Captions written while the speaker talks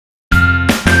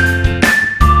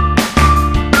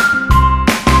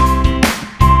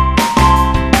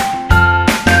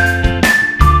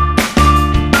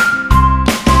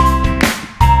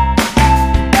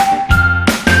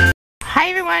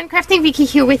Crafting Vicky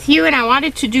here with you, and I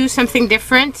wanted to do something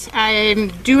different. I'm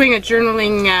doing a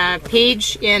journaling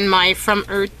page in my From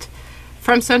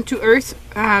Sun to Earth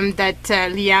that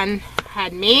Leanne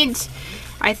had made.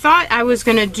 I thought I was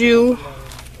gonna do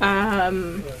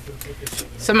some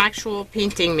actual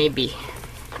painting, maybe.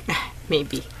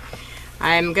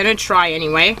 I'm gonna try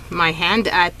anyway my hand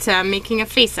at making a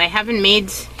face. I haven't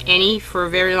made any for a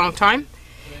very long time,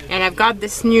 and I've got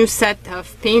this new set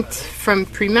of paint from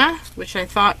Prima, which I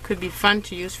thought could be fun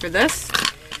to use for this.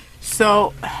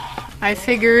 So I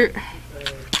figure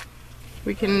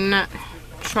we can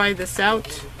try this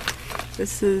out.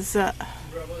 This is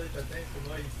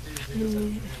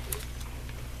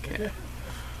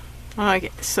okay,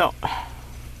 so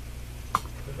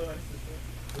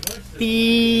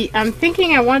I'm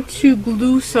thinking I want to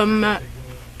glue some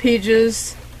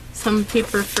pages, some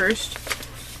paper first,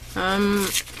 from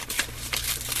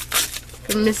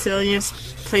miscellaneous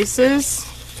places,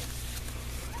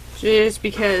 just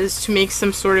because to make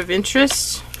some sort of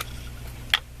interest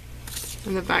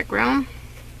in the background.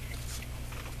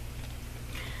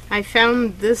 I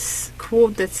found this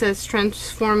quote that says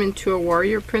transform into a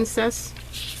warrior princess,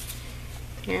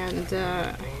 and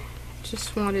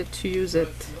just wanted to use it.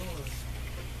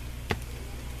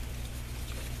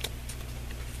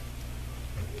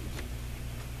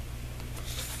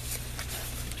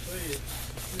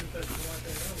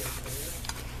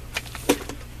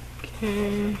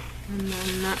 Okay, and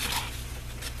then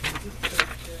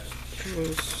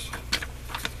there's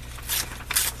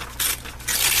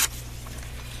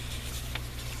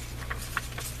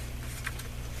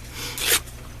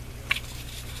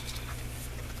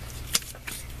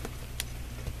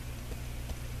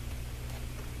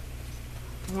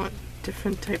what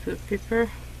different type of paper.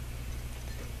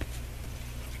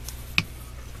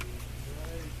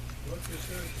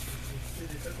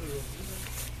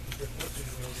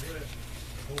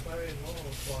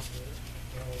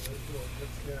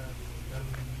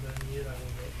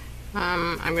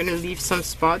 I'm going to leave some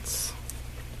spots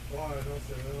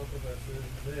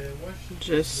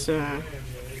just for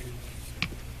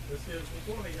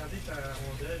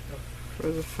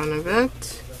the fun of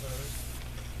it.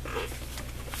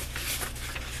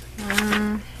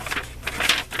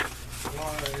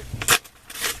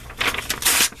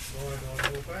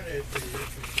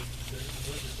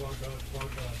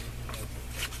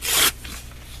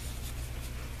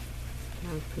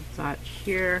 I'll put that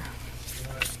here.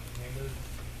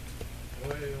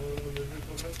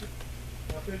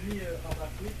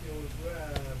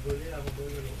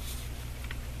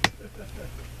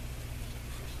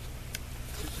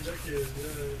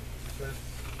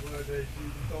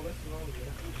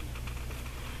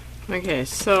 Okay,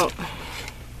 so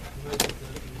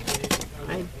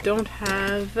I don't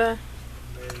have, I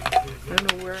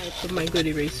don't know where I put my good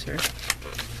eraser.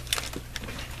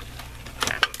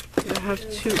 I have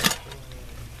to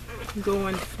go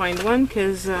and find one,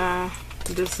 because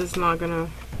this is not gonna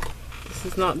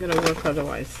work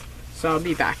otherwise. So I'll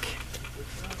be back.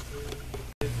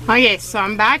 Okay, so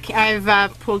I'm back.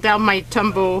 I've pulled out my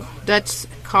Tombow Dust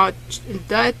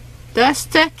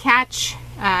Catch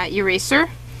eraser.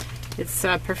 It's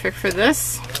perfect for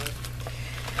this.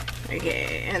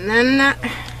 Okay, and then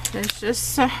let's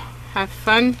just have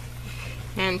fun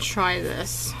and try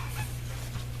this.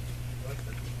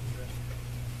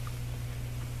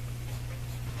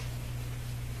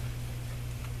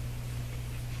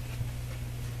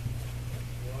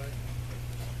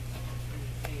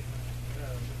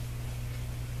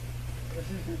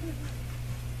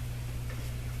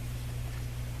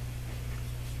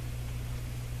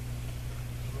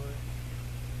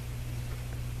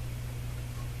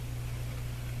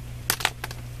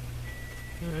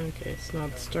 Okay, it's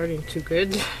not starting too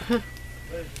good.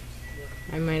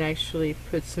 I might actually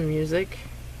put some music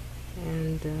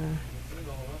and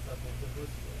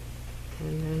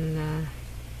then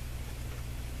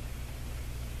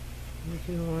you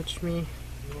can watch me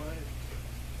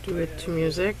do it to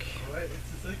music.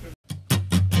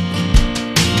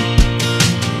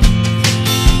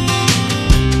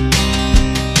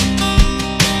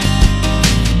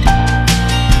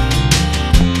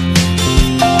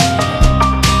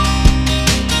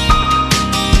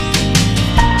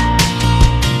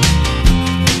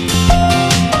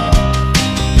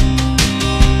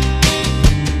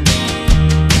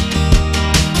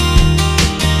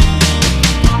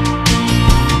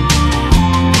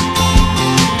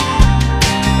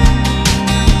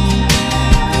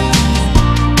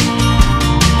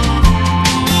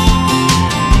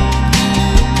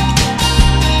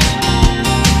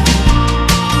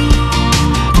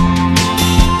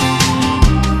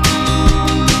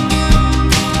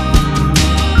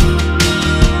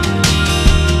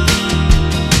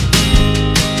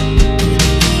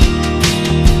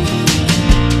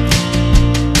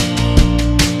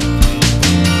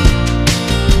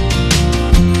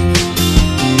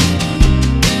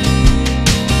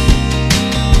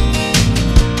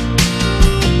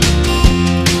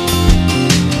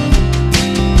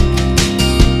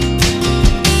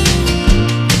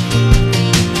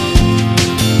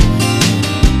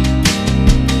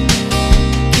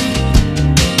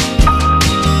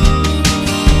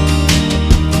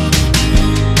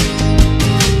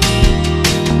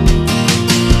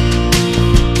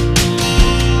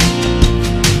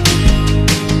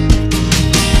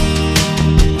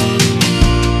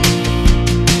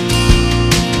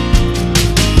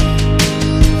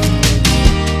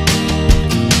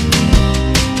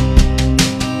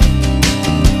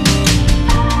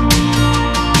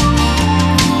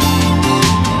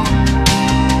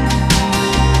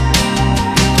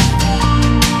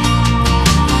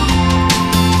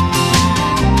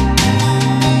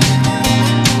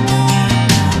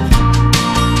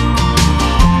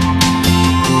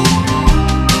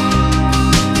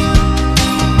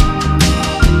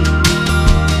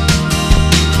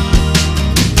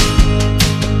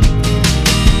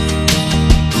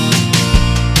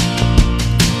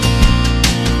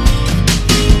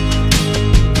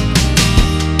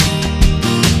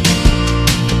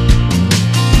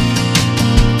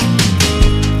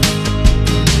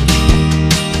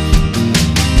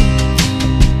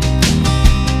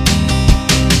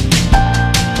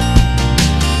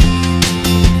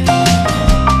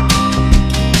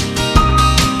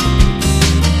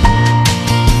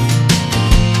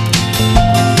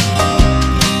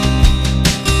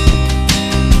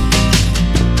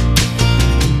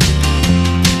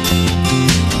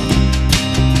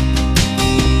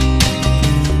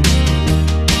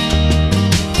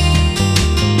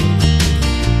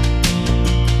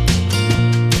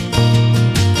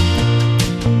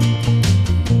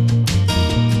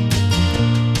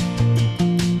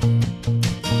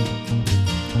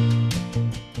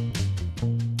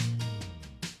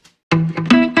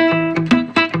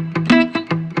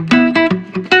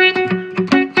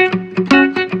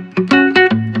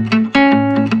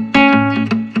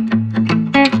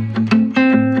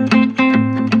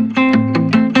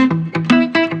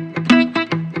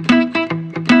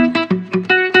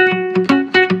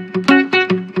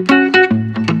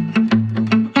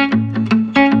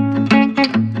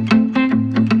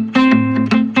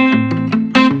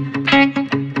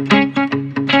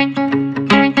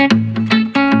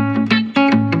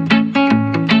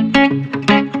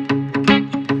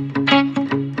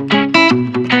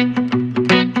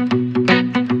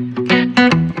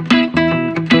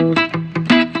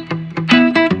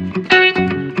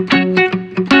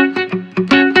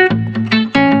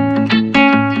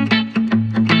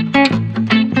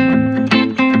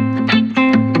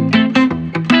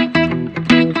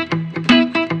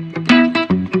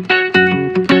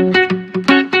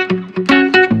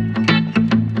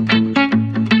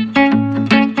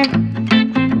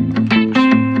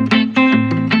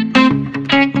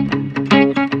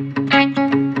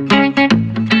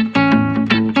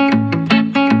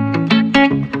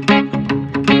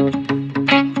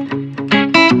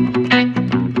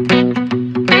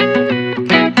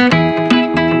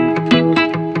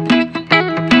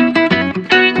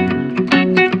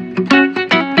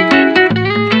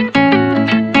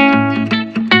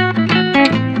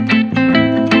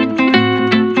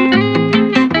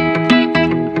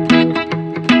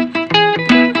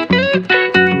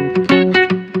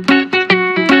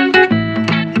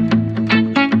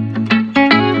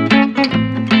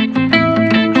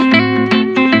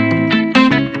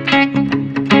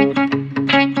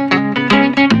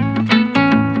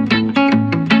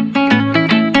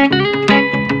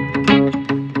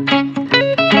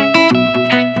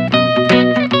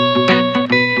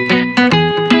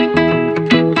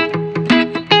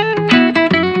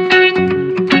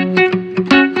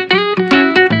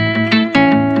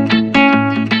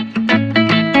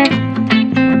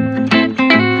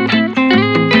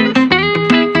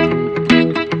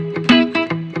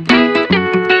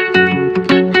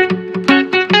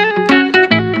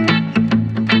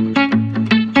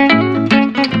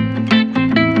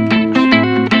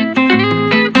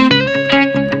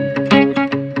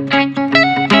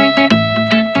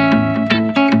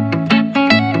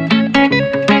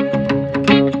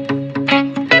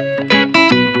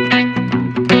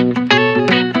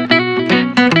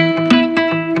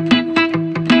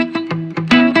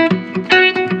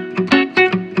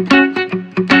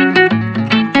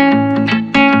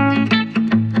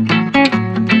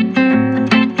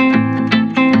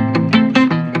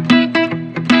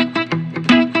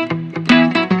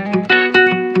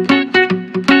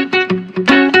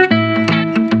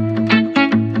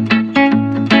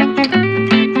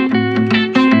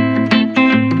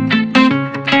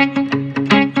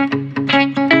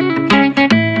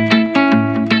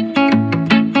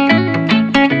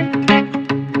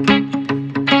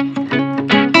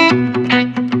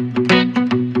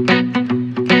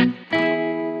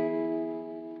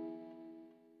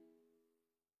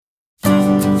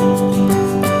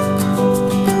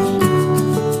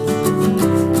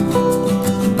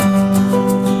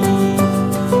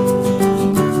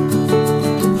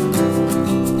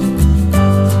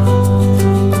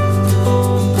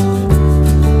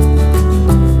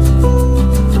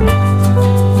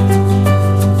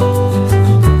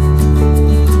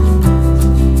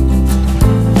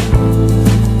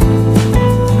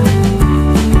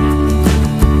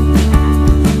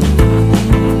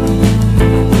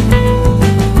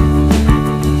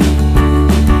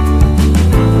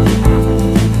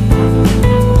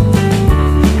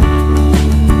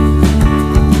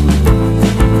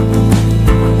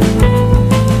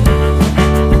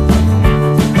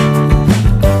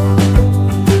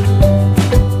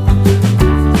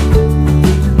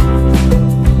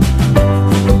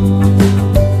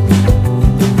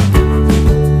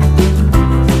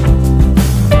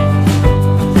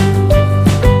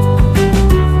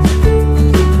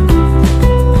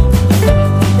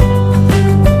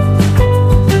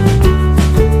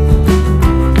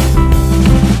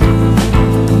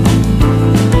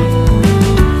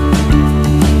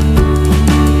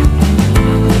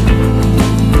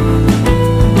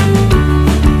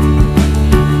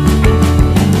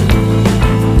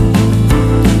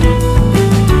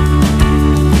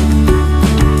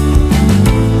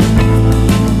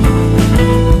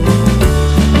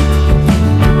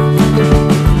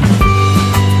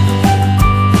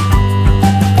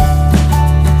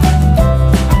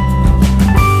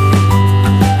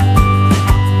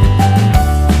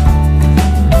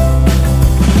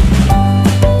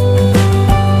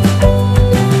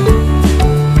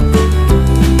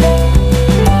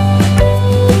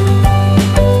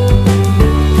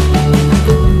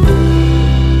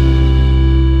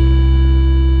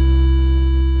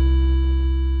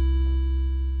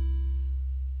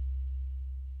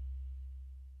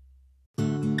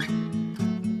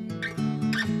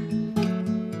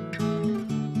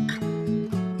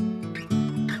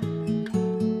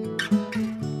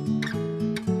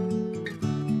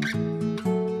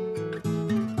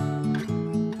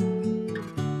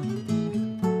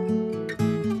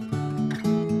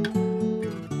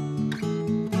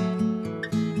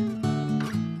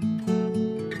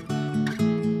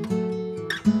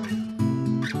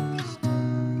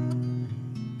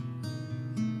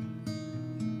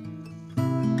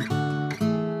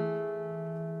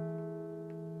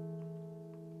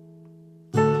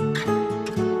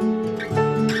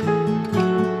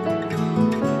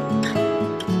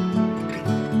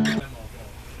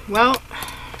 Well,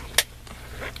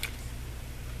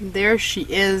 there she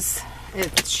is.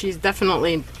 She's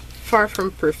definitely far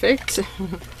from perfect,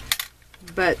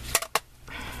 but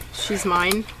she's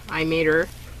mine. I made her,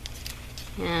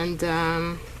 and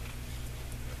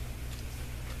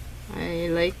I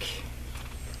like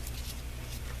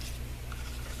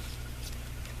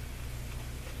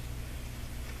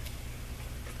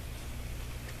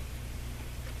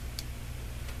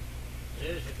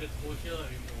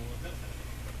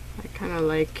kind of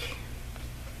like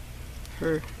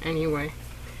her anyway,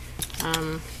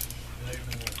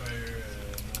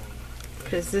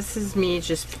 because this is me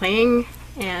just playing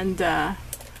and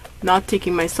not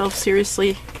taking myself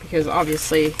seriously, because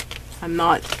obviously I'm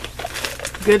not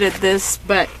good at this,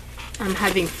 but I'm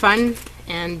having fun,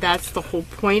 and that's the whole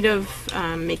point of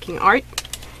making art,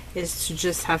 is to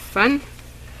just have fun.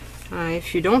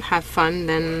 If you don't have fun,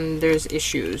 then there's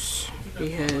issues,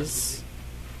 because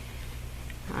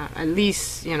at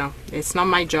least, you know, it's not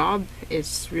my job.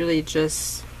 It's really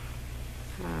just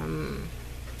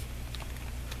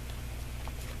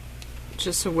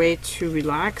a way to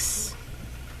relax.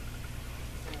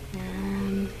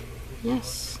 And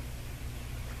yes,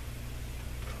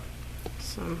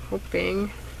 so I'm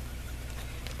hoping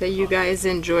that you guys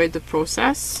enjoyed the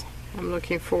process. I'm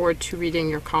looking forward to reading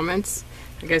your comments.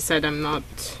 Like I said, I'm not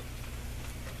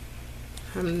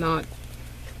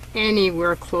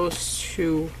anywhere close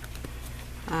to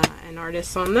an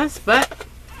artist on this, but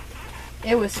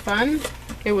it was fun.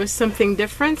 It was something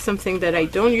different, something that I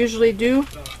don't usually do.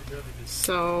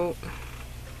 So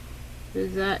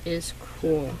that is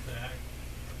cool.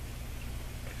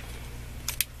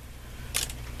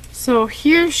 So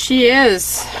here she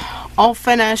is, all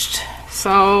finished.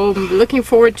 So I'm looking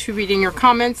forward to reading your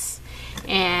comments,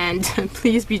 and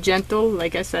please be gentle.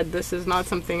 Like I said, this is not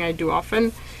something I do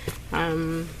often.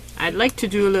 I'd like to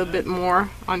do a little bit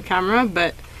more on camera,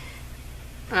 but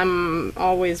I'm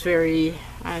always very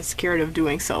scared of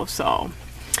doing so. So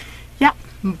yeah,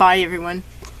 bye everyone.